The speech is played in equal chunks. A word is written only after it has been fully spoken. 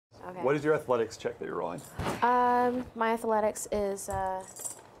Okay. What is your athletics check that you're rolling? My athletics is a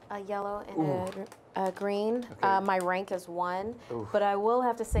yellow and a green. Okay. My rank is 1, Oof. but I will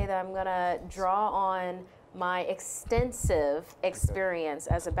have to say that I'm gonna draw on my extensive experience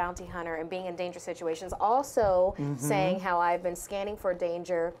as a bounty hunter and being in dangerous situations. Also saying how I've been scanning for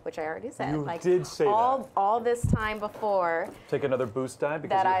danger, which I already said. You did say that. All this time before. Take another boost die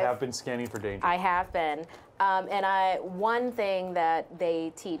because you have been scanning for danger. I have been. One thing that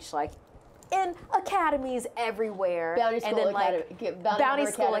they teach, like, in academies everywhere. Bounty School Academy. Bounty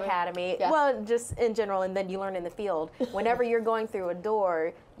School Academy. Yeah. Well, just in general, and then you learn in the field. Whenever you're going through a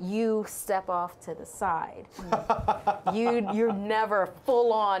door, you step off to the side. You're never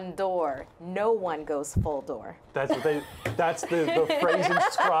full on door. No one goes full door. That's what they. That's the phrase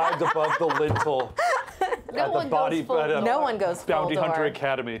inscribed above the lintel. No one goes full door. No one goes full Bounty door. Hunter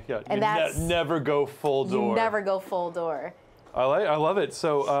Academy. Yeah, And you never go full door. You never go full door. I love it.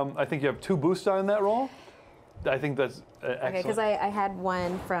 So I think you have 2 boosts on that roll. I think that's excellent. Okay, because I had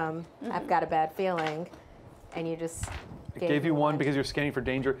one from I've got a bad feeling, and you just gave you one because you're scanning for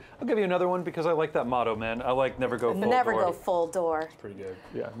danger. I'll give you another one because I like that motto, man. I like never go full door. Never go full door. Pretty good.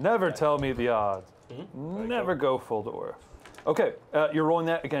 Yeah, never tell me the odds. Never go full door. Okay, you're rolling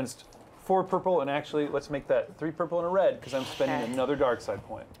that against 4 purple, and actually, let's make that 3 purple and a red because I'm spending another dark side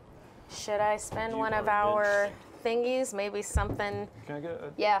point. Should I spend one of our thingies? Maybe something. Can I get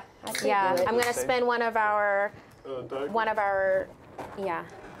a... Yeah. I think Yeah, you're I'm right. gonna spend one of our. Yeah.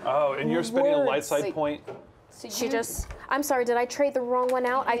 Oh, and you're spending a light side Wait. point. So She you just. I'm sorry. Did I trade the wrong one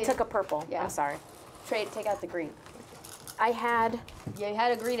out? I did. took a purple. Yeah. I'm sorry. take out the green. I had. Yeah, you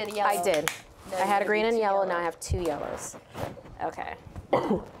had a green and a yellow. I did. No, I had a you green did and two yellow. Now I have 2 yellows. Okay.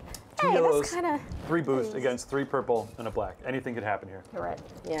 2 Hey, yellows, that's kind of. 3 boost against 3 purple and a black. Anything could happen here. Correct.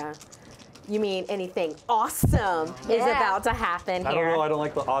 Yeah. You mean anything awesome is Yeah. about to happen I here? don't know. I don't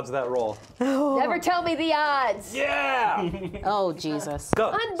like the odds of that roll. Never tell me the odds. Yeah! Oh, Jesus. Go.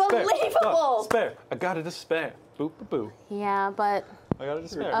 Unbelievable! Spare. I got a despair. Boop, boop, boo. Yeah, but I got a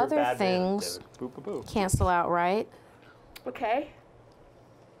despair. other bad man, things Boop, boop, boo. cancel out, right? Okay.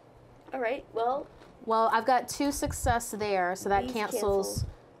 All right. Well, Well, I've got 2 success there, so that These cancels.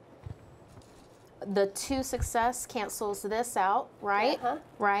 The 2 success cancels this out, right? Uh-huh.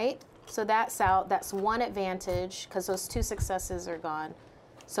 Right? So that's out. That's 1 advantage because those 2 successes are gone.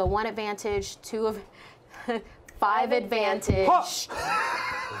 So 1 advantage, 2 of 5 advantage.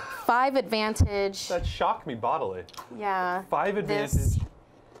 Ha! 5 advantage. That shocked me bodily. Yeah. 5 advantage. This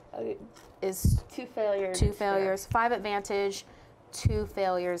okay, is 2 failures. 2 failures. 5 advantage, 2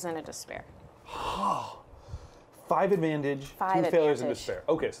 failures, and a despair. 5 advantage, 5 2 failures and advantage. despair.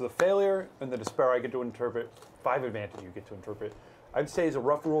 Okay, so the failure and the despair I get to interpret. 5 advantage you get to interpret. I'd say as a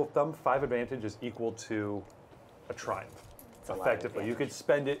rough rule of thumb, 5 advantage is equal to a triumph. a lot of Effectively, you could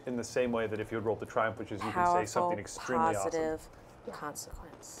spend it in the same way that if you had rolled the triumph, which is you can say something extremely positive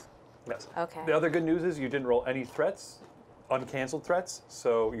consequence. awesome. Yes. Okay. The other good news is you didn't roll any threats, uncanceled threats,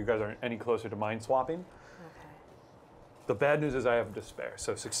 so you guys aren't any closer to mind swapping. Okay. The bad news is I have despair.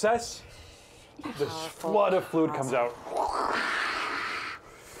 So success, the Powerful flood of fluid comes out.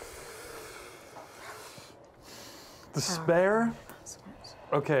 Despair.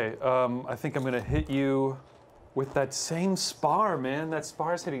 Okay, I think I'm gonna hit you with that same spar, man. That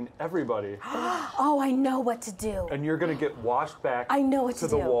spar's hitting everybody. Oh, I know what to do. And you're gonna get washed back I know what to to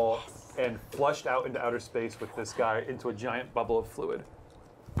the do. wall and flushed out into outer space with this guy into a giant bubble of fluid.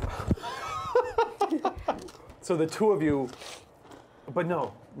 So the 2 of you, but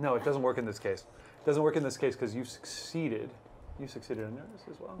no, it doesn't work in this case. It doesn't work in this case because you succeeded. You succeeded in this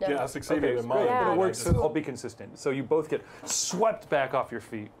as well? No. Yeah, I succeeded Okay, in mine. great. Yeah. But it I works, just- so I'll be consistent. So you both get swept back off your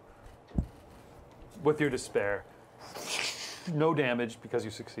feet with your despair. No damage because you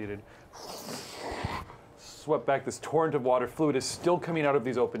succeeded. Swept back, this torrent of water. Fluid is still coming out of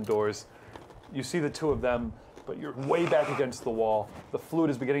these open doors. You see the 2 of them, but you're way back against the wall. The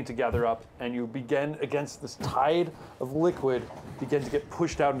fluid is beginning to gather up, and you begin against this tide of liquid, begin to get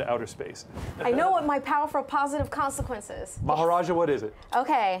pushed out into outer space. I know what my powerful positive consequence is. Maharaja, what is it?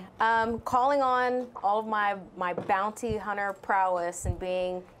 Okay, calling on all of my bounty hunter prowess and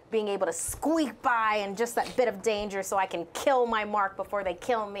being able to squeak by in just that bit of danger so I can kill my mark before they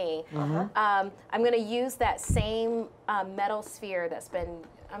kill me. I'm going to use that same metal sphere that's been,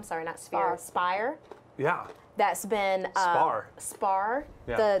 I'm sorry, not sphere, spire. Yeah, That's been Spar. Spar.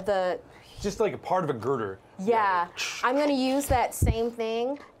 Yeah. The just like a part of a girder. yeah. I'm gonna use that same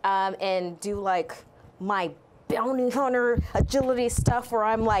thing and do like my bounty hunter agility stuff where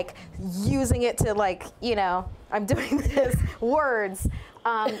I'm like using it to like, you know, I'm doing this words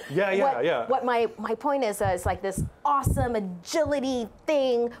Yeah. What my point is like this awesome agility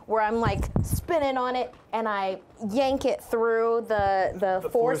thing where I'm like spinning on it and I yank it through the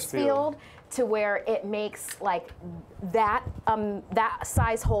force field to where it makes like that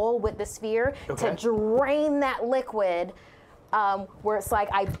size hole with the sphere to drain that liquid, where it's like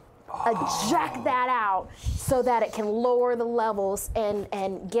I eject that out so that it can lower the levels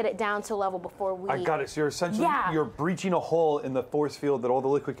and get it down to a level before we. I got it. So you're essentially you're breaching a hole in the force field that all the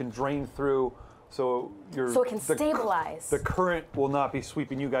liquid can drain through. So it can stabilize. The current will not be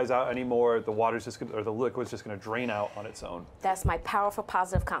sweeping you guys out anymore. The water's just gonna, or the liquid's just going to drain out on its own. That's my powerful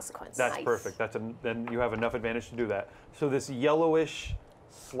positive consequence. That's perfect. Then you have enough advantage to do that. So this yellowish,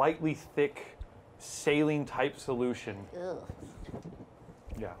 slightly thick, saline type solution. Ugh.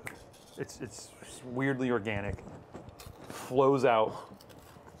 Yeah, it's weirdly organic. Flows out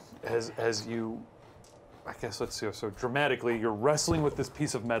as you. I guess let's see. So dramatically, you're wrestling with this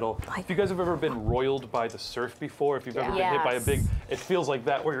piece of metal. If you guys have ever been roiled by the surf before, if you've ever been hit by a big, it feels like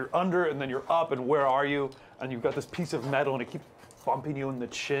that, where you're under and then you're up, and where are you? And you've got this piece of metal, and it keeps bumping you in the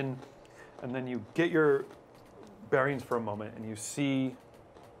chin, and then you get your bearings for a moment, and you see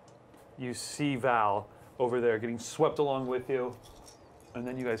Val over there getting swept along with you, and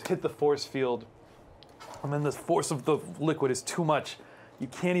then you guys hit the force field, and then the force of the liquid is too much. You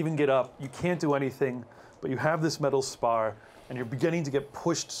can't even get up. You can't do anything. But you have this metal spar, and you're beginning to get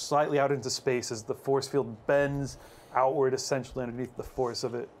pushed slightly out into space as the force field bends outward, essentially underneath the force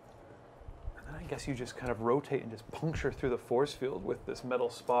of it. And then I guess you just kind of rotate and just puncture through the force field with this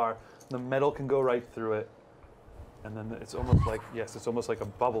metal spar. The metal can go right through it. And then it's almost like, it's almost like a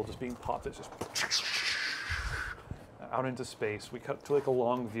bubble just being popped. It's just out into space. We cut to like a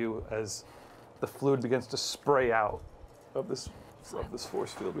long view as the fluid begins to spray out of this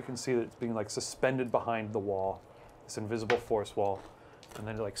force field. We can see that it's being like suspended behind the wall, this invisible force wall, and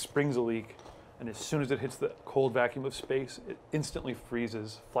then it like springs a leak, and as soon as it hits the cold vacuum of space, it instantly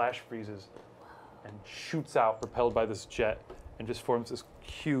freezes, flash freezes, and shoots out, propelled by this jet, and just forms this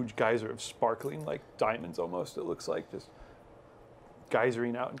huge geyser of sparkling like diamonds almost. It looks like just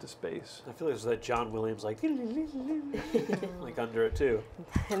geysering out into space. I feel like there's that John Williams like like under it too.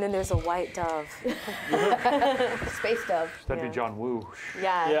 And then there's a white dove. Space dove. That'd be John Woo.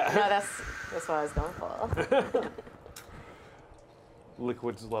 Yeah. No, that's what I was going for.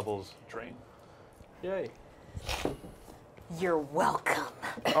 Liquid's levels drain. Yay. You're welcome.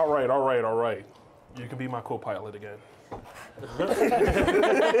 All right. You can be my co-pilot again.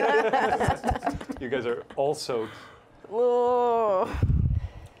 You guys are also. Oh.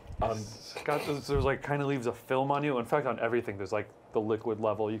 Scott, there's like kind of leaves a film on you. In fact, on everything, there's like the liquid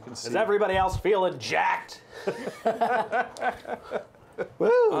level you can see. Is everybody else feeling jacked? Woo!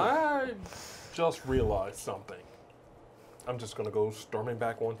 I just realized something. I'm just gonna go storming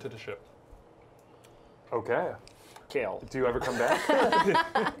back onto the ship. Okay. Kale. Do you ever come back?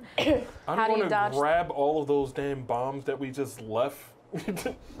 I'm How do you gonna dodge? grab all of those damn bombs that we just left on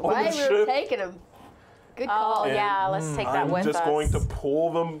Why the we were ship. taking them? Good call. Oh yeah, let's take that I'm with just us. going to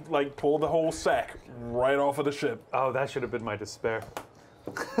pull them, like pull the whole sack right off of the ship. Oh, that should have been my despair.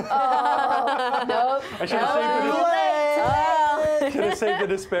 Nope. I should have saved the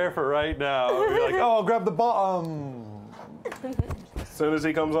despair for right now. You're like, oh, I'll grab the bomb. As soon as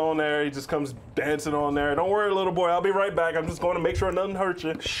he comes on there, he just comes dancing on there. Don't worry, little boy, I'll be right back. I'm just going to make sure nothing hurts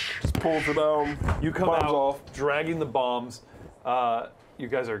you. Just pulls the You come bombs out off. dragging the bombs. You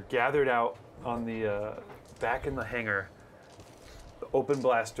guys are gathered out on the back in the hangar. The open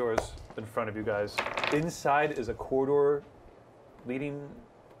blast doors in front of you guys. Inside is a corridor leading.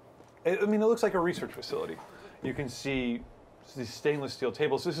 I mean, it looks like a research facility. You can see these stainless steel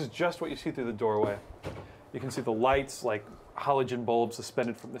tables. This is just what you see through the doorway. You can see the lights, like halogen bulbs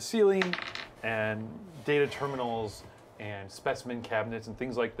suspended from the ceiling, and data terminals and specimen cabinets and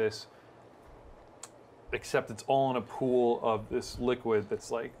things like this. Except it's all in a pool of this liquid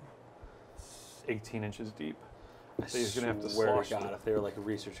that's like 18 inches deep. So you're gonna have to swear slosh to God, through. if they were like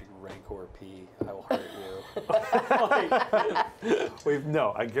researching Rancor P, I will hurt you.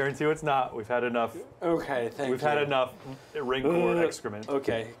 No, I guarantee you it's not. We've had enough. Okay, thank you. We've had enough Rancor excrement.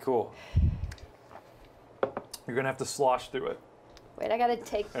 Okay, cool. You're gonna have to slosh through it. Wait, I gotta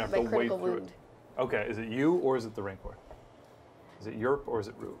take I have my to wade critical through wound. it. Okay, is it you or is it the Rancor? Is it Yerp or is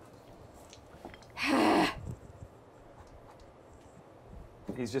it Rue?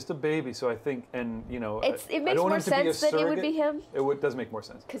 He's just a baby, so I think, and you know, It I makes don't want more him to be a sense that it would surrogate. be him, It does make more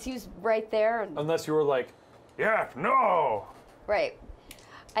sense. because he was right there. And, Unless you were like, yeah, no. right.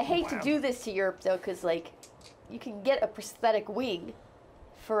 I hate to do this to Europe, though, because, like, you can get a prosthetic wing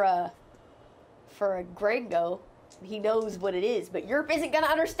for a Gringo, he knows what it is, but Yerp isn't gonna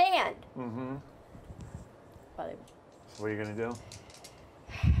understand. Mm-hmm. But So what are you gonna do?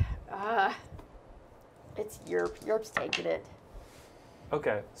 it's Yerp. Yerp's taking it.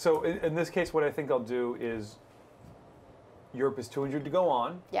 Okay, so in this case, what I think I'll do is Europe is too injured to go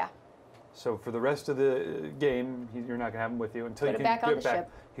on. Yeah. So for the rest of the game, you're not gonna have him with you until Put you him can back on get the back.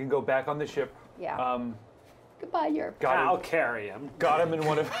 ship. He can go back on the ship. Yeah. Goodbye, Yerp. I'll carry him. Got him in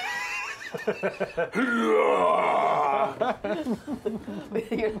one of.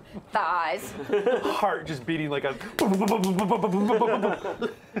 With your thighs. Heart just beating like a.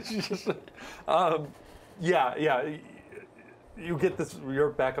 Yeah. You get this. You're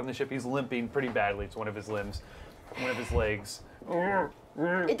back on the ship. He's limping pretty badly. It's one of his limbs, one of his legs.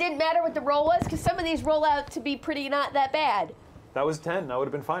 It didn't matter what the roll was, because some of these roll out to be pretty not that bad. That was 10. That would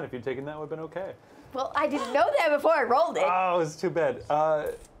have been fine if you'd taken that. Would have been okay. Well, I didn't know that before I rolled it. Oh, it's too bad.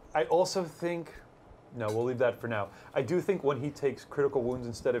 I also think. No, we'll leave that for now. I do think when he takes critical wounds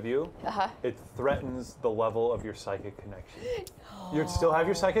instead of you, it threatens the level of your psychic connection. You'd still have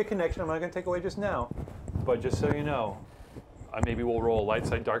your psychic connection. I'm not going to take away just now, but just so you know, maybe we'll roll a light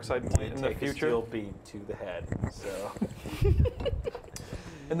side, dark side point in the Take a future. steel beam to the head. So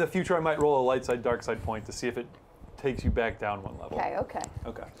In the future, I might roll a light side, dark side point to see if it takes you back down one level. Okay.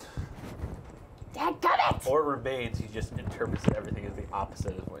 Okay. Dadgummit! or it remains. He just interprets everything as the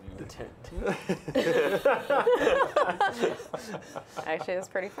opposite of what you intend. Actually, that's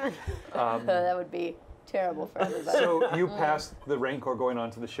pretty fun. That would be terrible for everybody. So you pass the Rancor going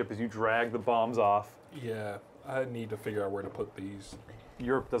onto the ship as you drag the bombs off. Yeah, I need to figure out where to put these.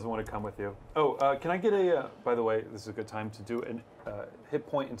 Europe doesn't want to come with you. Oh, can I get a, by the way, this is a good time to do a hit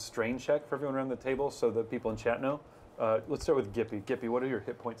point and strain check for everyone around the table so that people in chat know. Let's start with Gippy. Gippy, what are your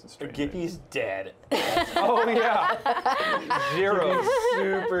hit points and strain? Gippy's dead. Oh, yeah. 0. Gippy's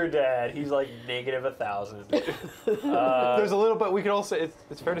super dead. He's like -1,000. There's a little bit, we can all say,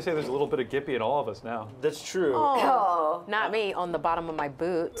 it's fair to say there's a little bit of Gippy in all of us now. That's true. Oh. Not me on the bottom of my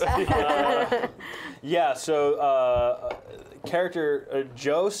boot. Yeah, so character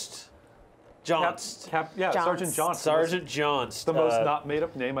Jost. Johnst. Sergeant Johnst. Sergeant Johnst. The most not made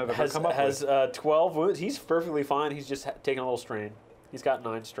up name I've ever come up has with. 12 wounds. He's perfectly fine. He's just taking a little strain. He's got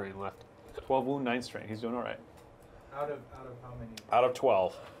 9 strain left. 12 wound, 9 strain. He's doing all right. Out of how many? Out of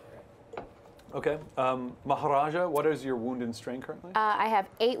 12. Okay. Maharaja, what is your wound and strain currently? I have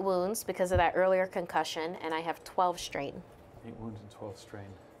 8 wounds because of that earlier concussion, and I have 12 strain. 8 wounds and 12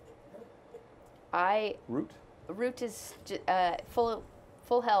 strain. Root? Root is full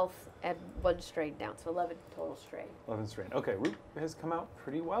health and 1 strain down, so 11 total strain. 11 strain. Okay, Root has come out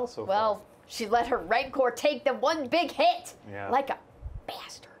pretty well so far. Well, she let her Rancor take the one big hit. Yeah. Like a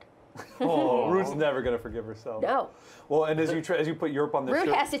bastard. Oh, Root's never gonna forgive herself. No. Well, and as you put Europe on the Root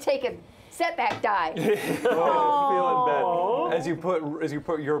ship, has to take a setback die. feeling bad. As you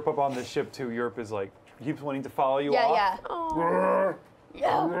put Europe up on the ship too, Europe is like keeps wanting to follow you off.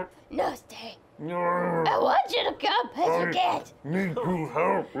 No, stay. I want you to come as you get. Need to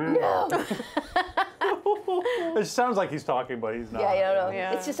help. No. It sounds like he's talking, but he's not. Yeah, I don't know.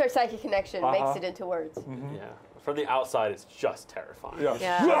 Yeah. It's just our psychic connection makes it into words. Yeah. From the outside, it's just terrifying. Yeah.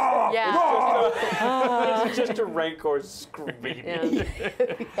 It's just a Rancor screaming.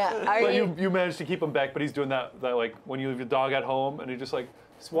 But you managed to keep him back, but he's doing that like when you leave your dog at home and he just like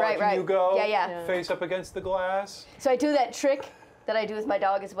watching you go face up against the glass. So I do that trick that I do with my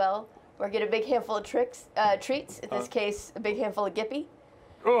dog as well, where I get a big handful of treats, in this case, a big handful of Gippy,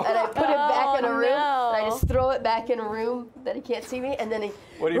 and I put it back in a room, and I just throw it back in a room that he can't see me, and then he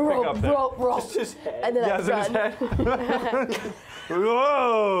What do you pick up there? Just his head. and then I Is it his run. head?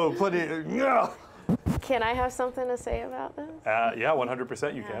 Whoa! Plenty. Yeah. Can I have something to say about this? Yeah,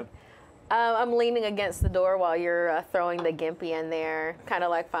 100% you can. I'm leaning against the door while you're throwing the Gimpy in there, kind of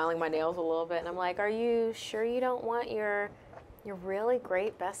like filing my nails a little bit, and I'm like, are you sure you don't want your really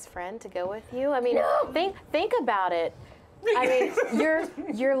great best friend to go with you? I mean, think about it. I mean,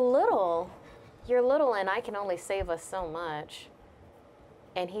 you're little, and I can only save us so much.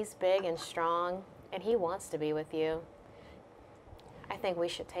 And he's big and strong, and he wants to be with you. I think we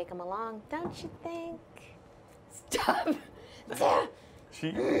should take him along, don't you think? Stop. The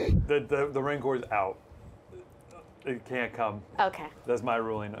Rancor's out. It can't come. Okay. That's my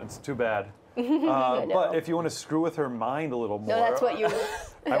ruling. It's too bad. But if you want to screw with her mind a little more. No, that's what you.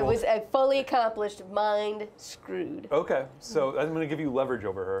 It was a fully accomplished mind screwed. Okay, so I'm going to give you leverage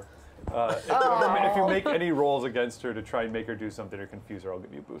over her. If you make any rolls against her to try and make her do something or confuse her, I'll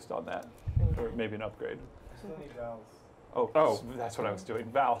give you a boost on that. Or maybe an upgrade. I still need vowels. Oh, that's what I was doing.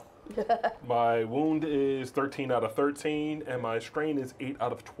 Val. My wound is 13 out of 13, and my strain is 8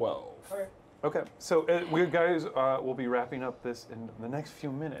 out of 12. Okay. Okay, so we guys will be wrapping up this in the next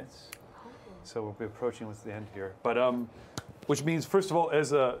few minutes. So we'll be approaching what's the end here. But which means, first of all,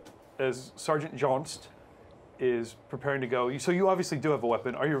 as Sergeant Jonst is preparing to go, so you obviously do have a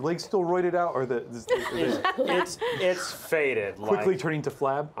weapon. Are your legs still roided out, or It's faded. quickly like, turning to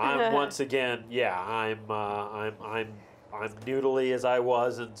flab? I'm once again, I'm noodly as I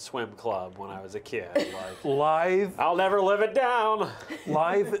was in swim club when I was a kid. Like, Lithe, I'll never live it down.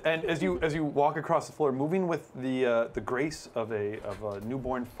 lithe, and as you walk across the floor, moving with the grace of a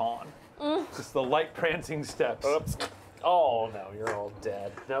newborn fawn. Just the light prancing steps. Oops. Oh no, you're all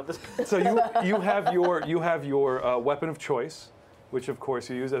dead. No, this. So you have your weapon of choice, which of course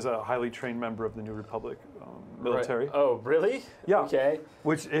you use as a highly trained member of the New Republic military. Right. Oh, really? Yeah. Okay.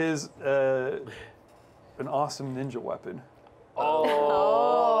 Which is an awesome ninja weapon.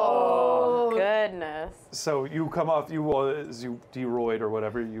 Oh, goodness. So you come off, as you deroid or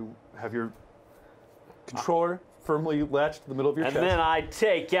whatever, you have your controller firmly latched to the middle of your chest. And then I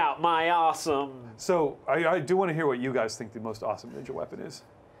take out my awesome. So I do want to hear what you guys think the most awesome ninja weapon is,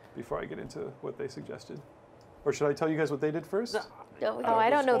 before I get into what they suggested. Or should I tell you guys what they did first? No, Oh, I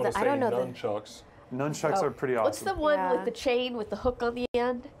don't know Just the. I don't know wanna the. say Nunchucks. Nunchucks are pretty awesome. What's the one Yeah. with the chain with the hook on the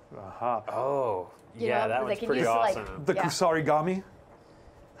end? Aha. Oh, You yeah, know, that they one's can pretty use, like, awesome. The Yeah. Kusarigami,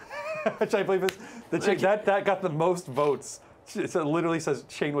 which I believe is the chain, that got the most votes. It literally says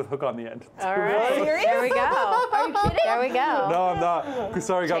chain with hook on the end. All right. Serious? There we go. Are you kidding? There we go. No, I'm not.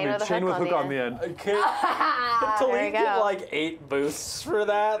 Kusarigami, chain with hook on the end. Can There we you get go. like 8 boosts for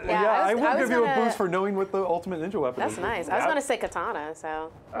that? Yeah, Yeah, I I will was give you a gonna- boost for knowing what the ultimate ninja weapon That's is. nice. I was gonna say katana.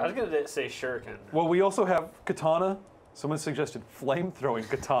 So. I was gonna say shuriken. Well, we also have katana. Someone suggested flame-throwing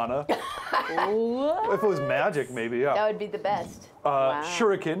katana. If it was magic, maybe, yeah. That would be the best. Wow.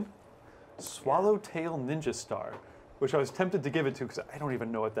 Shuriken, swallowtail ninja star, which I was tempted to give it to because I don't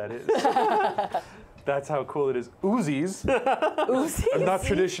even know what that is. That's how cool it is. Uzis, Uzis. not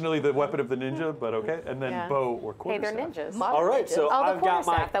traditionally the weapon of the ninja, but okay. And then Yeah. bow or Hey, they're quarterstaff. ninjas. All right, so Oh, the I've got my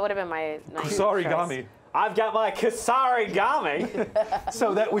quarterstaff. That would have been my. Nice Kusarigami. choice. I've got my Kusarigami.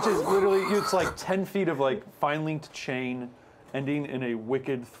 So that, which is literally, it's like 10 feet of like fine linked chain, ending in a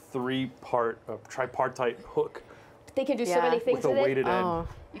wicked 3-part tripartite hook They can do so Yeah. many things with a with it. weighted end. Oh.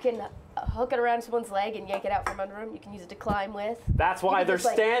 You can hook it around someone's leg and yank it out from under them. You can use it to climb with. That's why You can they're just,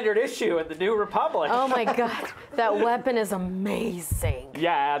 like- standard issue in the New Republic. Oh my god, that weapon is amazing.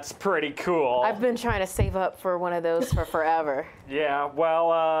 Yeah, it's pretty cool. I've been trying to save up for one of those for forever. Yeah,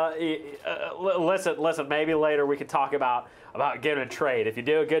 well, listen. Maybe later we could talk about getting a trade if you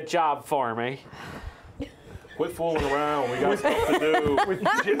do a good job for me. Quit fooling around. We got stuff to do.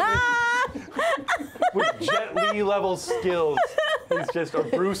 With Jet Li level skills. He's just a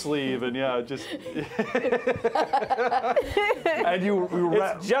Bruce Lee even, yeah, just. And you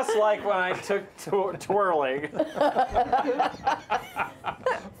wrap. It's just like when I took twirling.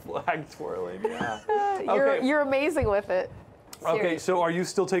 Flag twirling, yeah. You're amazing with it. Okay, Seriously. so are you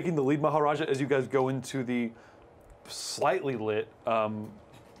still taking the lead, Maharaja, as you guys go into the slightly lit,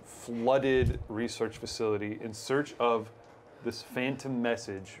 flooded research facility in search of this phantom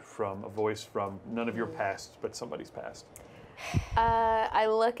message from a voice from none of your past, but somebody's past? I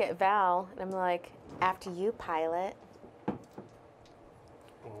look at Val and I'm like, after you, pilot.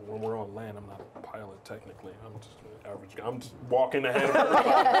 Well, when we're on land, I'm not a pilot technically. I'm just an average guy. I'm just walking ahead of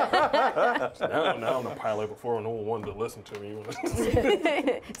everybody. now I'm a pilot before no one wanted to listen to me.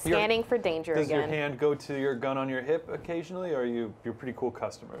 Scanning for danger Does your again. hand go to your gun on your hip occasionally, or are you're a pretty cool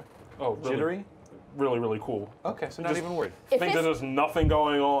customer? Oh, really, Jittery? really, really cool. Okay, so not Just- even worried. If Think that his, there's nothing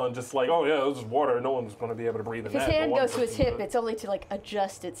going on, just like, oh yeah, this is water. No one's going to be able to breathe in if his that. hand No one goes to his person, hip, but- it's only to like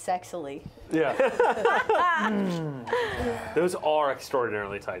adjust it sexily. Yeah. Those are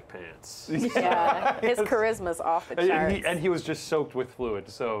extraordinarily tight pants. Yeah, his charisma's off the charts. And he was just soaked with fluid,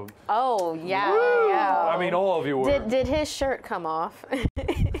 so Oh yeah, there you go. I mean, all of you were. Did his shirt come off?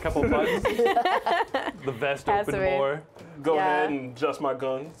 A couple buttons. The vest Has to opened be. more. Go Yeah. ahead and adjust my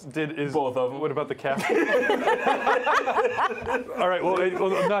guns. Both of them. What about the captain? All right.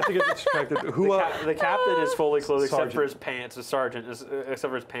 Well, not to get distracted. Who? The captain is fully clothed except Sergeant. for his pants. The sergeant,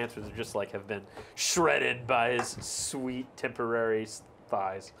 except for his pants, which are just like have been shredded by his sweet temporary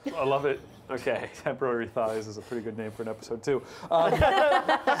thighs. I love it. Okay. Temporary thighs is a pretty good name for an episode too.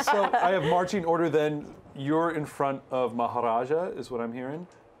 So I have marching order. Then you're in front of Maharaja, is what I'm hearing.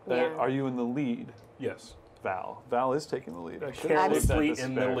 Yeah. Are you in the lead, Yes. Val? Val is taking the lead. I should I'm have saved that Carelessly to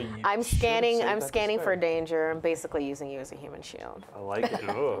in the spare. lead. I'm scanning. saved I'm that to scanning for spare. danger. I'm basically using you as a human shield. I like it.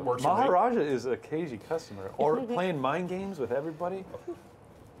 Works for me. Maharaja is a cagey customer. Or playing mind games with everybody.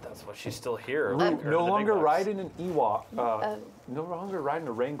 That's why she's still here. No longer riding an Ewok. No longer riding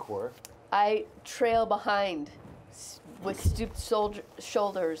a Rancor. I trail behind with stooped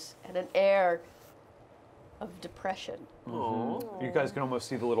shoulders and an air of depression. You guys can almost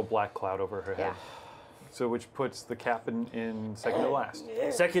see the little black cloud over her head. Yeah. So which puts the captain in second to last.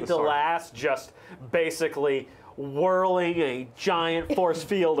 Second The to sergeant. last, just basically whirling a giant force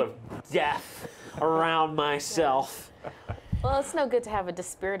field of death around myself. Well, it's no good to have a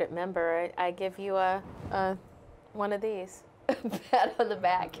dispirited member. I give you a one of these. Pat on the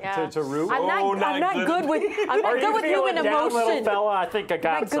back. Yeah. To Rue. I'm not good with human down, little emotion. fella? I think I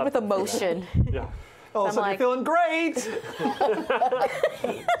got I'm not good with something. emotion. Yeah. All of a I'm sudden like- you're feeling great.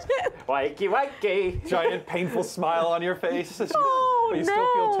 Wakey, wakey. Giant painful smile on your face. But you still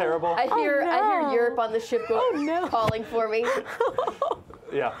no. feel terrible. I hear no. Europe on the ship calling for me.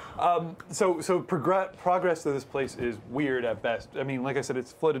 Yeah. So progress to this place is weird at best. I mean, like I said,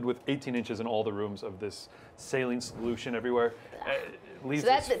 it's flooded with 18 inches in all the rooms of this saline solution everywhere. It leaves So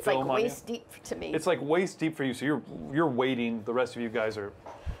that's this it's like film on you. waist deep to me. It's like waist deep for you. So you're waiting. The rest of you guys are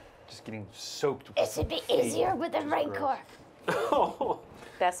just getting soaked. With It should be easier with a rancor.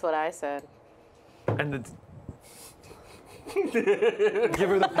 That's what I said. And give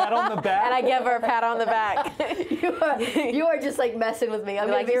her the pat on the back. And I give her a pat on the back. you are just like messing with me. I'm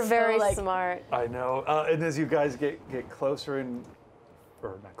Like, gonna be you're so, very like, smart. I know. And as you guys get closer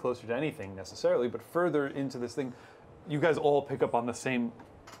or not closer to anything necessarily, but further into this thing, you guys all pick up on the same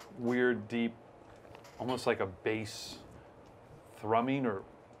weird, deep, almost like a bass thrumming or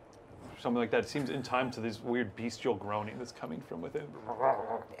something like that. It seems in time to this weird bestial groaning that's coming from within.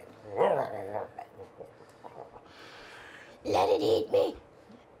 Let it eat me.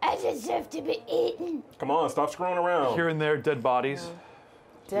 I deserve to be eaten. Come on, stop screwing around. Here and there, dead bodies.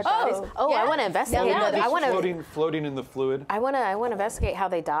 Dead bodies. Oh, yeah. I want to investigate. Yeah, I want to. Floating in the fluid. I want to investigate how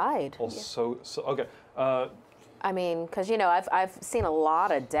they died. Also, okay. I mean, because I've seen a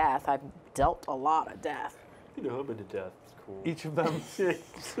lot of death. I've dealt a lot of death. You know, I'm into death. It's cool. Each of them.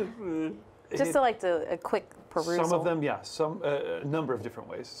 Just to like a quick perusal. Some of them, yeah. Some a number of different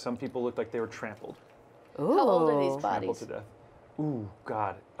ways. Some people looked like they were trampled. Ooh. How old are these Trampled bodies? to death. Ooh,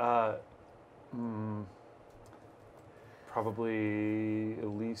 God. Probably at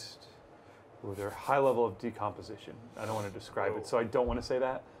least. Ooh, they're high level of decomposition. I don't want to describe it, so I don't want to say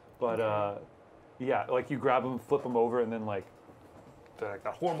that. But yeah, like you grab them, flip them over, and then like they're like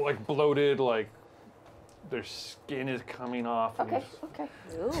the horrible, like bloated, like their skin is coming off. And Okay,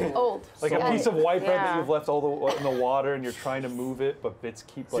 you're just- okay. Old. like a Got piece it. of white bread that Yeah. you've left all in the water, and you're trying to move it, but bits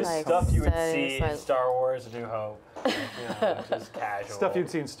keep like Like- Stuff you would Steady, see steady. in Star Wars: A New Hope. Yeah, just casual. stuff you'd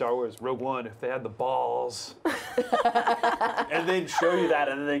see in Star Wars, Rogue One, if they had the balls. And then show you that,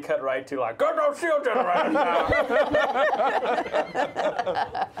 and then they cut right to like, "Got no shield generator now."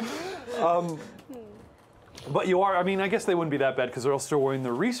 But you are, I mean, I guess they wouldn't be that bad because they're all still wearing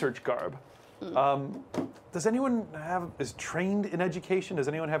the research garb. Does anyone is trained in education? Does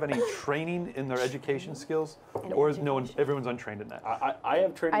anyone have any training in their education skills? Or is no one, everyone's untrained in that? I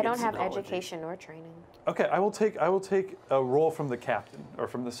have training. I don't in have synology. education or training. Okay, I will take a roll from the captain or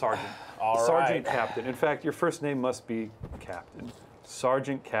from the sergeant. All Sergeant right. Captain. In fact, your first name must be Captain.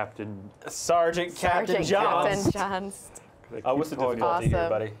 Sergeant Captain. Sergeant Captain Sergeant Johns. Captain Johns. What's the Calling you. difficulty here,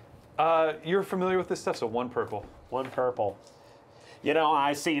 Awesome. buddy? You're familiar with this stuff, so 1 purple. 1 purple. You know,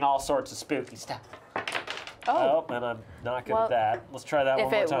 I've seen all sorts of spooky stuff. Oh, and I'm not good Well, at that. Let's try that one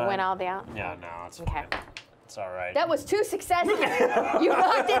If more it time. went all the out. Yeah, no, it's Okay. fine. It's all right. That was 2 successes. You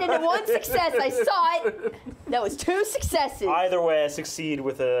knocked it into 1 success. I saw it. That was 2 successes. Either way, I succeed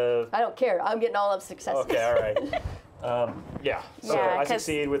with a. I don't care. I'm getting all of successes. Okay, all right. Yeah. So Yeah, I 'cause-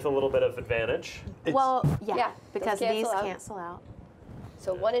 succeed with a little bit of advantage. Well, yeah, Yeah, because those these cancel out. cancel out.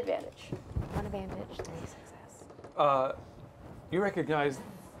 So 1 advantage. 1 advantage, 3 success. You recognize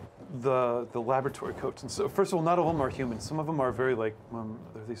the laboratory coats, and so first of all, not all of them are human. Some of them are very like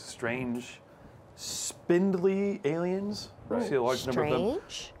they're these strange, spindly aliens. You see a large number of them.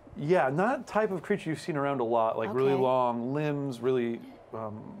 Strange. Yeah, not type of creature you've seen around a lot. Like really Okay. long limbs, really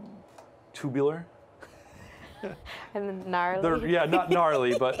tubular. And then gnarly. They're not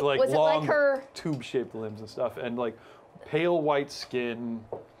gnarly, but like Was it long like her- tube-shaped limbs and stuff, and like pale white skin.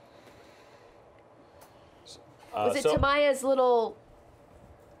 Was it so Tamaya's little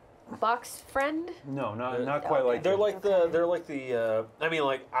box friend? No, not quite like They're that. like the I mean,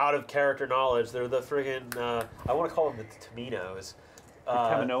 like out of character knowledge. They're the friggin' I want to call them the Taminos.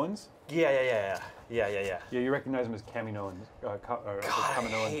 Kaminoans? Yeah. Yeah, you recognize them as Kaminoans. I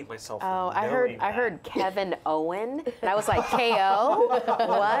Kaminoans. hate myself. Oh, for I knowing heard Kevin Owen, and I was like, KO?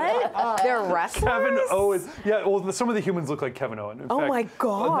 What? They're wrestlers? Kevin Owen. Yeah, well, some of the humans look like Kevin Owen. In Oh fact, my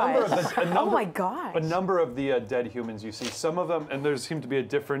gosh. Oh my A gosh. number of the dead humans you see, some of them, and there seems to be a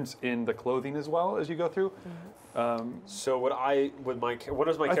difference in the clothing as well as you go through. So what does my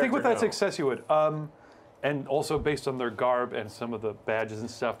character I think with that know? success you would. And also based on their garb and some of the badges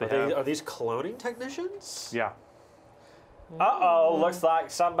and stuff they have. Are these cloning technicians? Yeah. Uh-oh, looks like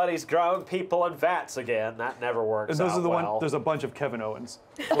somebody's growing people in vats again. That never works And those out are the well. there's a bunch of Kevin Owens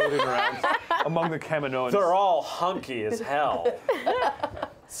floating around among the Kaminoans. They're all hunky as hell.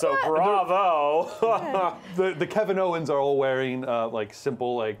 So bravo. The Kevin Owens are all wearing like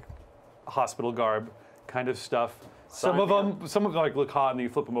simple like hospital garb kind of stuff. Some of them like look hot, and you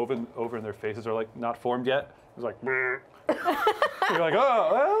flip them over, and their faces are like not formed yet. It's like, you're like,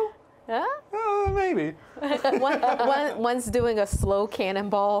 oh, well, maybe. One's doing a slow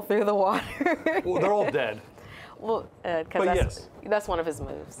cannonball through the water. Well, they're all dead. Well, But because that's one of his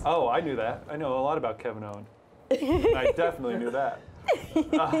moves. Oh, I knew that. I know a lot about Kevin Owen. I definitely knew that.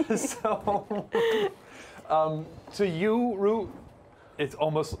 So you, Root,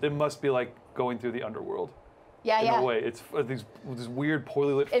 it must be like going through the underworld. Yeah, In yeah. a way, it's this weird,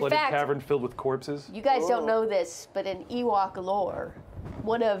 poorly lit, flooded fact- cavern filled with corpses. You guys don't know this, but in Ewok lore,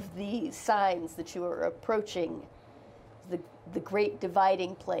 one of the signs that you are approaching the great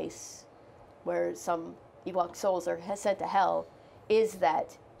dividing place where some Ewok souls are sent to hell is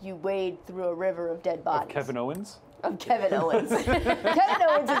that you wade through a river of dead bodies. Of Kevin Owens. Of Kevin Owens. Kevin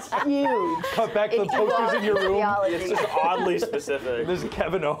Owens is huge. Cut back the posters in your room. Theology. It's just oddly specific. There's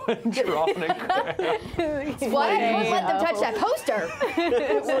Kevin Owen drawn in crap. Why won't let them touch that poster?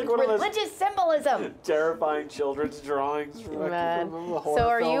 It's like one of those Religious symbolism. terrifying children's drawings. Man. From the horror So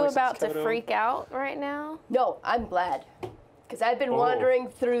are you films. about It's to Kevin freak out right now? No, I'm glad. Because I've been wandering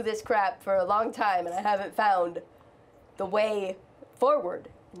through this crap for a long time and I haven't found the way forward.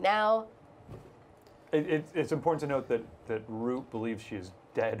 Now, It's important to note that Root believes she is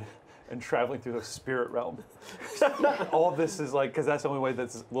dead and traveling through the spirit realm. All of this is like, because that's the only way that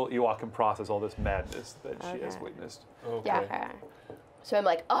this little Ewok can process all this madness that she has witnessed. Okay. Yeah. so I'm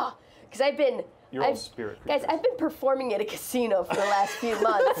like, because I've been. You're all spirit Guys, creatures. I've been performing at a casino for the last few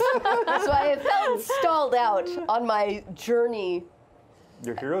months. So I have felt stalled out on my journey,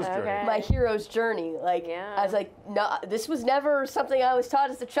 Your hero's journey. my hero's journey. Like, Yeah. I was like, no, this was never something I was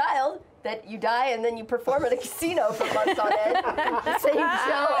taught as a child, that you die and then you perform at a casino for months on end. The same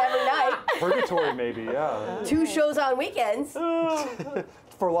show every night. Purgatory, maybe, yeah. 2 shows on weekends.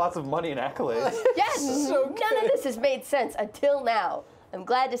 For lots of money and accolades. Yes, none of this has made sense until now. I'm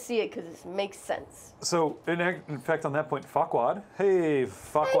glad to see it because it makes sense. So, in fact, on that point, Farquaad. Hey,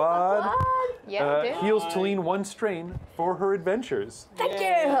 Farquaad. Yeah, we do. Heals Talene 1 strain for her adventures. Thank you.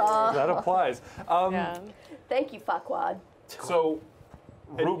 That applies. Yeah. Thank you, Fuckwad. So,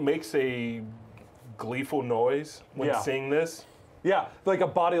 Root makes a gleeful noise when Yeah. seeing this. Yeah, like a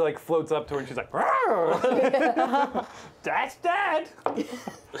body like floats up to her and she's like, "Rawr." That's dead.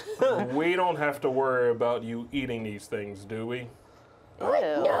 We don't have to worry about you eating these things, do we? What?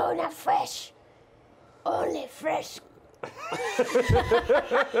 No, not fresh. Only fresh.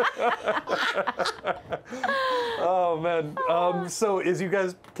 Oh man. So as you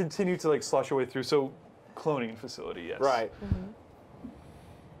guys continue to like slosh your way through, so cloning facility, yes. Right.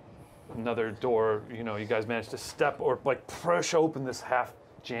 Another door, you know, you guys manage to step or like push open this half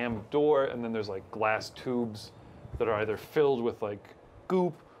jammed door, and then there's like glass tubes that are either filled with like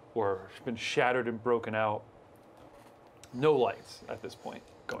goop or been shattered and broken out. No lights at this point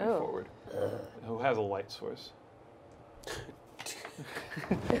going forward. Who has a light source?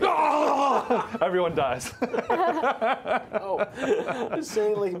 Everyone dies. Oh, I'm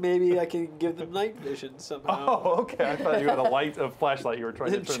saying like maybe I can give them night vision somehow. Oh, okay. I thought you had a flashlight you were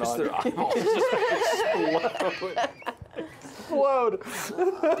trying to turn Just on. their eyeballs just explode.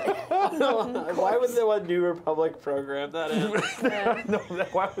 Why would the New Republic program that in? No,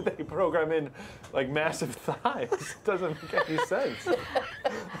 why would they program in like massive thighs? It doesn't make any sense.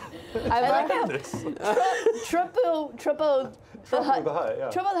 I like how This. Trumpo the Hutt. the Hutt, yeah.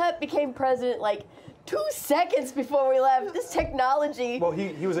 Trumpo the Hutt became president like 2 seconds before we left. This technology. Well,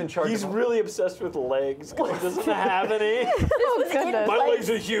 he was in charge. He's of, really obsessed with legs because he doesn't have any. Oh, goodness. My legs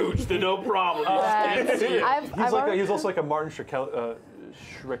are huge. They're no problem. He's also like a Martin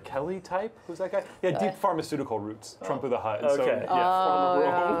Shkreli type. Who's that guy? Yeah, deep pharmaceutical roots. Trump of the Hutt. And Okay.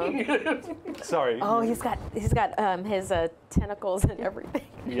 So, yeah. Sorry. Oh, he's got his tentacles and everything.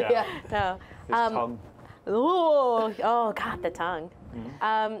 Yeah. Yeah. No. His tongue. Oh, God, the tongue.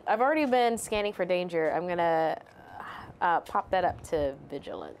 I've already been scanning for danger. I'm gonna pop that up to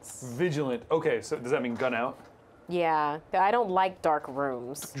vigilance. Vigilant. Okay, so does that mean gun out? Yeah, I don't like dark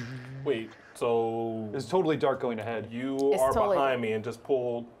rooms. Wait, so It's totally dark going ahead. you It's are totally behind me and just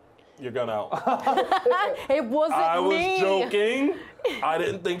pulled your gun out. It wasn't I was me. joking. I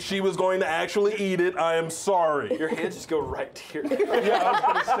didn't think she was going to actually eat it. I am sorry. Your hands just go right to your. Yeah, I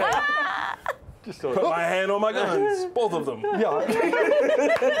was gonna say. Just Put my hand on my guns, both of them. Yeah.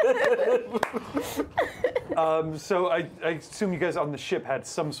 So I assume you guys on the ship had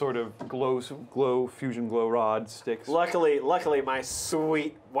some sort of fusion glow rod sticks. Luckily, my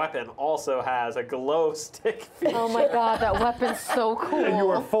sweet weapon also has a glow stick feature. Oh my god, that weapon's so cool. And you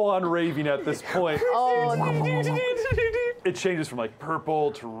are full on raving at this point. Oh, It changes from like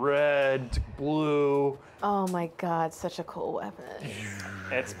purple to red to blue. oh my god, such a cool weapon.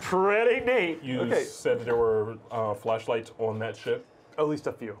 It's pretty neat. You Okay. said that there were flashlights on that ship? At least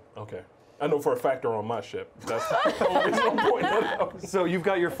a few. Okay. I know for a fact they're on my ship. That's the only reason I'm pointing that out. So you've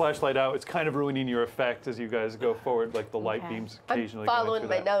got your flashlight out. It's kind of ruining your effect as you guys go forward, like the light Okay. beams I'm occasionally going following through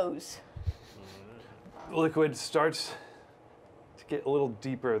my that. nose. Liquid starts to get a little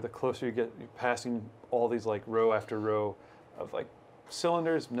deeper the closer you get. You're passing all these like row after row of like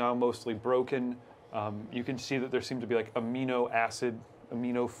cylinders, now mostly broken. You can see that there seem to be like amino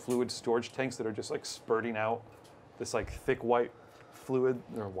fluid storage tanks that are just like spurting out this like thick white fluid,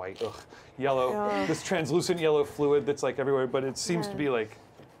 or white, yellow, this translucent yellow fluid that's like everywhere, but it seems to be like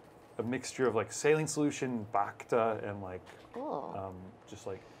a mixture of like saline solution, bacta, and like just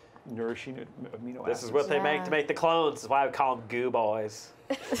like nourishing amino acids. This is what they make to make the clones. That's why I call them goo boys.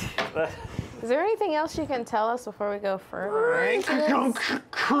 Is there anything else you can tell us before we go further?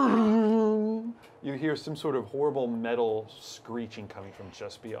 You hear some sort of horrible metal screeching coming from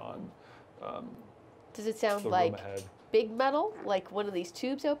just beyond Does it sound the like room ahead. big metal, like one of these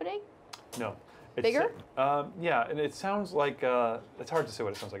tubes opening? No. It's, Bigger? Yeah, and it sounds like, it's hard to say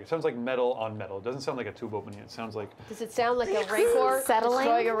what it sounds like. It sounds like metal on metal. It doesn't sound like a tube opening. It sounds like, Does it sound like a Rancor Settling?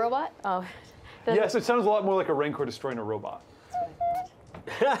 destroying a robot? Oh, yes, it sounds a lot more like a Rancor destroying a robot.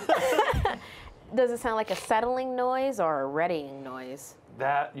 does it sound like a settling noise or a readying noise?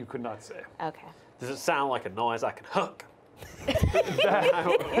 That you could not say. Okay. Does it sound like a noise I can hook?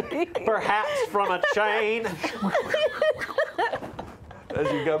 Perhaps from a chain.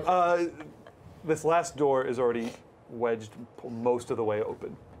 As you go, this last door is already wedged most of the way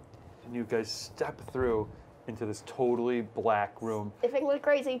open. And you guys step through into this totally black room. Sniffing like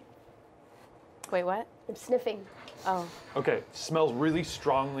crazy. Wait, what? I'm sniffing. Oh. Okay, smells really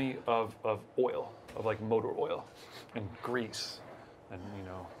strongly of oil, of like motor oil and grease. And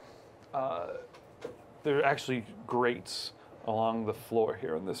there are actually grates along the floor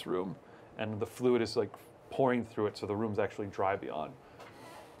here in this room. And the fluid is like pouring through it, so the room's actually dry beyond.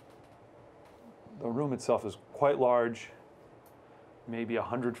 The room itself is quite large, maybe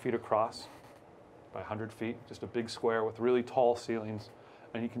 100 feet across by 100 feet, just a big square with really tall ceilings.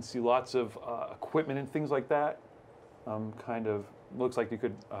 And you can see lots of equipment and things like that. Kind of looks like you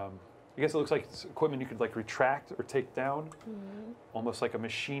could, I guess it looks like it's equipment you could like retract or take down. Almost like a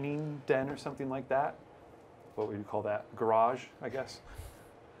machining den or something like that. What would you call that? Garage, I guess.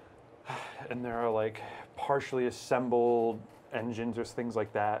 And there are like partially assembled engines or things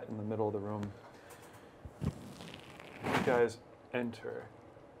like that in the middle of the room. You guys enter.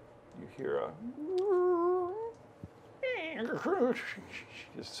 You hear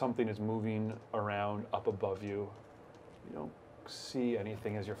something is moving around up above you. You don't see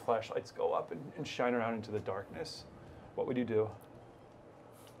anything as your flashlights go up and shine around into the darkness. What would you do?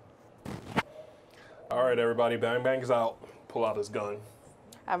 All right, everybody, Bang Bang's out. Pull out his gun.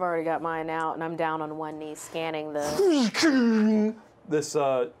 I've already got mine out, and I'm down on one knee scanning the. This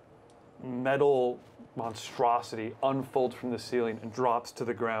metal monstrosity unfolds from the ceiling and drops to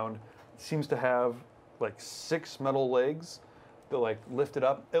the ground. It seems to have like 6 metal legs that like lift it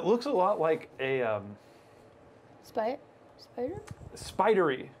up. It looks a lot like a Spider?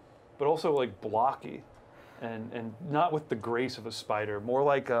 spidery, but also like blocky, and not with the grace of a spider. More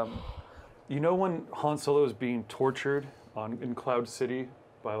like you know when Han Solo is being tortured in Cloud City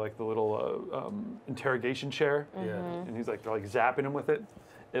by like the little interrogation chair, and he's like they're like zapping him with it.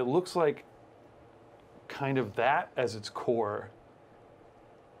 It looks like kind of that as its core,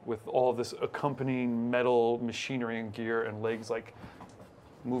 with all this accompanying metal machinery and gear and legs like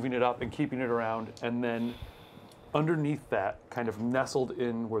moving it up and keeping it around, and then underneath that, kind of nestled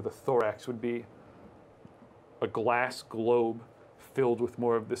in where the thorax would be, a glass globe filled with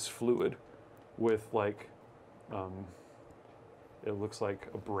more of this fluid with like, it looks like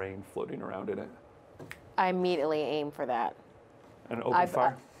a brain floating around in it. I immediately aim for that. And open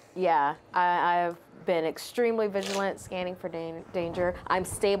fire. Yeah, I've been extremely vigilant, scanning for danger. I'm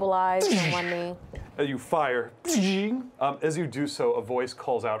stabilized on one knee. You fire. As you do so, a voice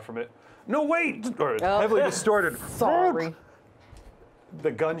calls out from it. No, wait! Or heavily distorted. Sorry.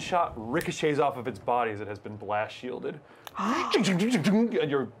 The gunshot ricochets off of its body as it has been blast shielded. And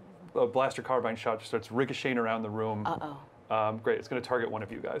your blaster carbine shot just starts ricocheting around the room. Uh-oh. Great, it's going to target one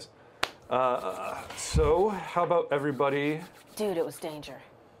of you guys. So, how about everybody? Dude, it was danger.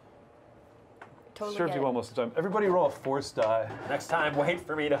 Totally Serves get you it. almost a time. Everybody roll a force die. Next time, wait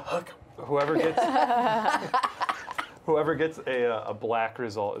for me to hook. Whoever gets a black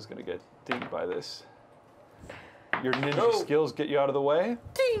result is going to get dinged by this. Your ninja skills get you out of the way.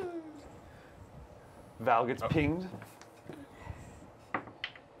 Ding! Val gets pinged.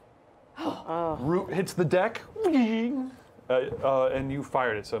 Root hits the deck. And you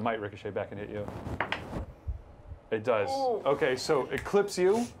fired it, so it might ricochet back and hit you. It does. Okay, so it clips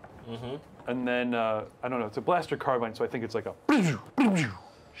you. And then, I don't know, it's a blaster carbine, so I think it's like a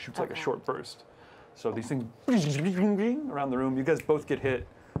shoots like a short burst. So these things around the room. You guys both get hit.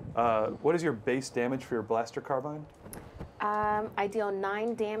 What is your base damage for your blaster carbine? I deal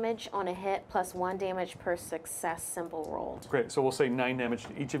 9 damage on a hit plus 1 damage per success symbol rolled. Great, so we'll say 9 damage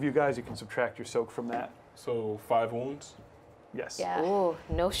to each of you guys. You can subtract your soak from that. So 5 wounds. Yes. Yeah. Oh,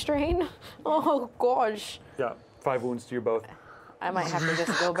 no strain? Oh, gosh. Yeah, 5 wounds to you both. I might have to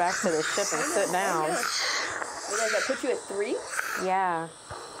just go back to the ship and sit down. You guys, I put you at 3? Yeah,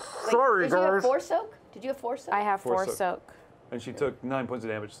 Wait, Sorry, did you have guys. 4 soak? Did you have 4 soak? I have 4 soak. soak. And she took 9 points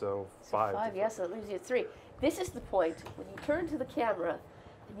of damage, so 5. 5, yes, so that leaves you at 3. This is the point when you turn to the camera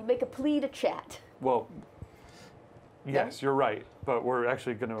and you make a plea to chat. Well, yes, you're right, but we're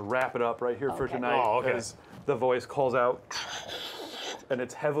actually going to wrap it up right here for Okay. tonight Oh, okay. as the voice calls out, and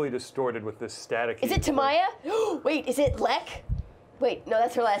it's heavily distorted with this static. Is it Tamaya? Wait, is it Leck? Wait, no,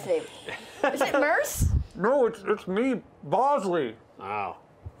 that's her last name. Is it Merce? No, it's me, Bosley. Oh.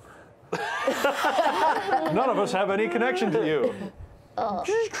 None of us have any connection to you.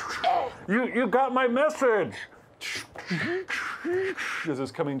 You got my message. This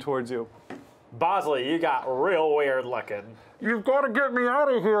is coming towards you. Bosley, you got real weird looking. You've got to get me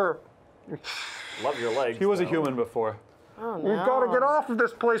out of here. Love your legs. He was a though. human before. Oh, no. You've got to get off of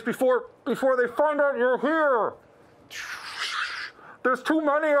this place before they find out you're here. There's too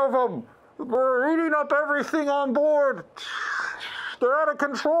many of them. We're eating up everything on board. They're out of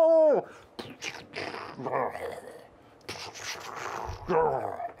control.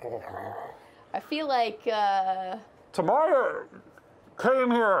 I feel like, Tamaya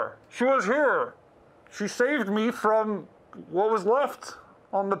came here. She was here. She saved me from what was left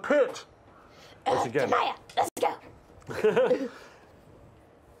on the pit. Once again, Tamaya, let's go.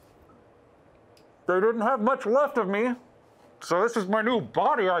 they didn't have much left of me, so this is my new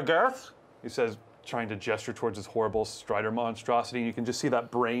body, I guess. He says, trying to gesture towards this horrible Strider monstrosity, and you can just see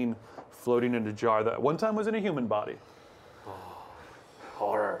that brain floating in a jar that at one time was in a human body.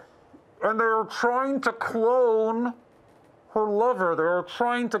 Horror. And they were trying to clone her lover. They were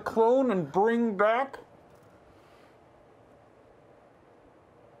trying to clone and bring back.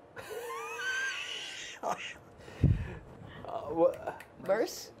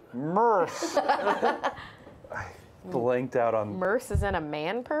 Merce? Merce. Blanked out on. Merce is in a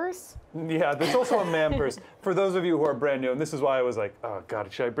man purse? Yeah, there's also a man purse. For those of you who are brand new, and this is why I was like, oh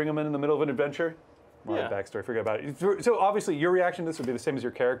God, should I bring him in the middle of an adventure? Well, Yeah. backstory, forget about it. So obviously your reaction to this would be the same as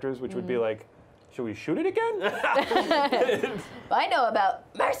your characters, which would be like, should we shoot it again? I know about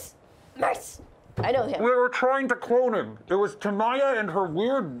Merce. Merce. I know him. We were trying to clone him. It was Tamaya and her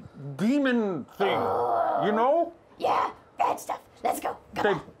weird demon thing. You know? Yeah, bad stuff. Let's go.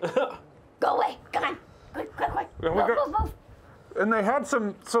 Come on. Go away. Come on. Quick, quick, quick. Yeah, we Move, got- move, move. And they had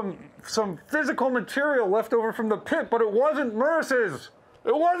some physical material left over from the pit, but it wasn't Merce's.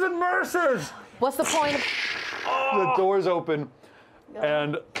 It wasn't Merce's. What's the point of... The doors open,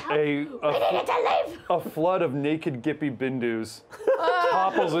 and We needed to leave. a flood of naked Gippy Bindus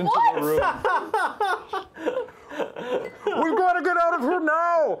topples into the room. We gotta get out of here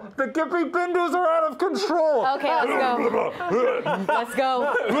now! The Gippy Bindus are out of control! Okay, let's go. Let's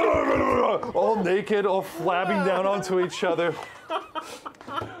go. All naked, all flabbing down onto each other.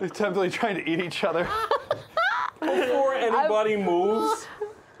 They're temptily trying to eat each other. Before anybody moves,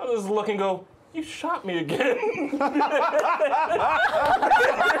 I just look and go, you shot me again.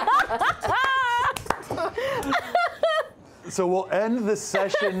 So we'll end the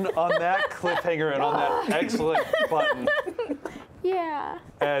session on that cliffhanger and on that excellent button. Yeah.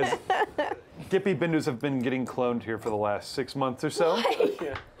 As Gippy Bindus have been getting cloned here for the last 6 months or so.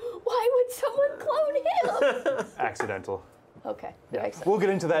 Why would someone clone him? Accidental. Okay. That makes sense. We'll get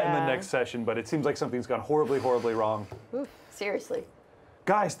into that in the Yeah. next session, but it seems like something's gone horribly, horribly wrong. Seriously.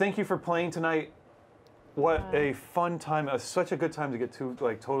 Guys, thank you for playing tonight. What a fun time. Such a good time to get two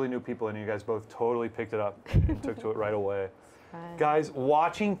totally new people in. You guys both totally picked it up and took to it right away. Guys,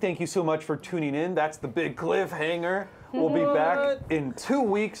 watching, thank you so much for tuning in. That's the big cliffhanger. We'll be back in 2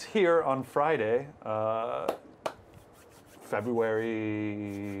 weeks here on Friday,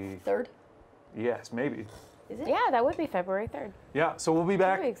 February 3rd? Yes, maybe. Yeah, that would be February 3rd. Yeah, so we'll be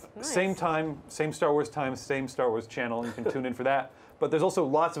back weeks. Nice. same time, same Star Wars time, same Star Wars channel. You can tune in for that. But there's also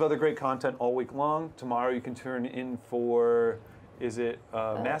lots of other great content all week long. Tomorrow you can tune in for, is it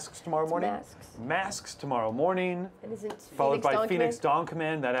Masks tomorrow morning? Masks. Masks tomorrow morning, And is it followed by Dawn Phoenix Command? Dawn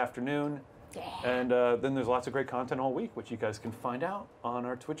Command that afternoon. Yeah. And then there's lots of great content all week, which you guys can find out on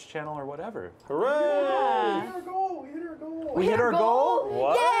our Twitch channel or whatever. Hooray! We hit our goal. We hit our goal. We hit our goal?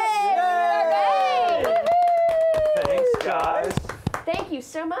 What? Yay! Thanks, guys. Thank you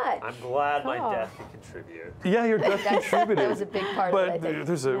so much. I'm glad my Cool. death can contribute. Yeah, you're definitely contributed. That was a big part of it, I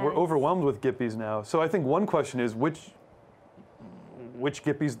But think. we're overwhelmed with Gippies now. So I think one question is, which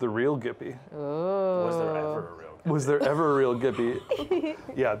Gippy's the real Gippy? Was there ever a real Was there ever a real Gippy?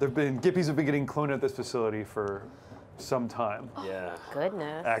 Yeah, Gippies have been getting cloned at this facility for some time, Yeah.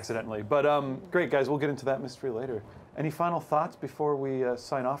 Goodness. accidentally. But great, guys, we'll get into that mystery later. Any final thoughts before we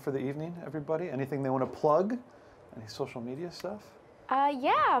sign off for the evening, everybody? Anything they want to plug? Any social media stuff?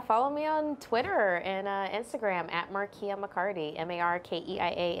 Yeah, follow me on Twitter and Instagram at Markia McCarty,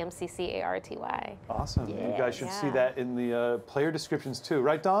 MarkiaMcCarty. Awesome. You guys should see Yeah. that in the player descriptions too,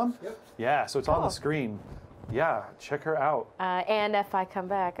 right, Dom? Yep. Yeah, so it's on the screen. Yeah, check her out. And if I come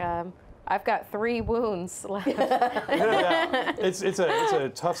back, I've got 3 wounds left. Yeah, it's a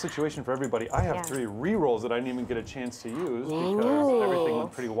tough situation for everybody. I have Yeah. 3 re-rolls that I didn't even get a chance to use because everything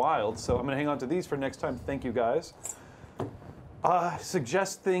went pretty wild. So I'm gonna hang on to these for next time. Thank you guys.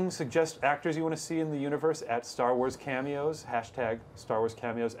 Suggest actors you want to see in the universe at Star Wars Cameos, hashtag Star Wars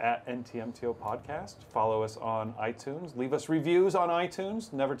Cameos at NTMTO Podcast. Follow us on iTunes. Leave us reviews on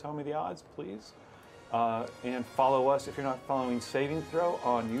iTunes. Never tell me the odds, please. And follow us if you're not following Saving Throw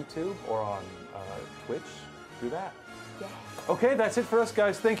on YouTube or on Twitch. Do that. Okay, that's it for us,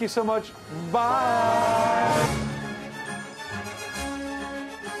 guys. Thank you so much. Bye.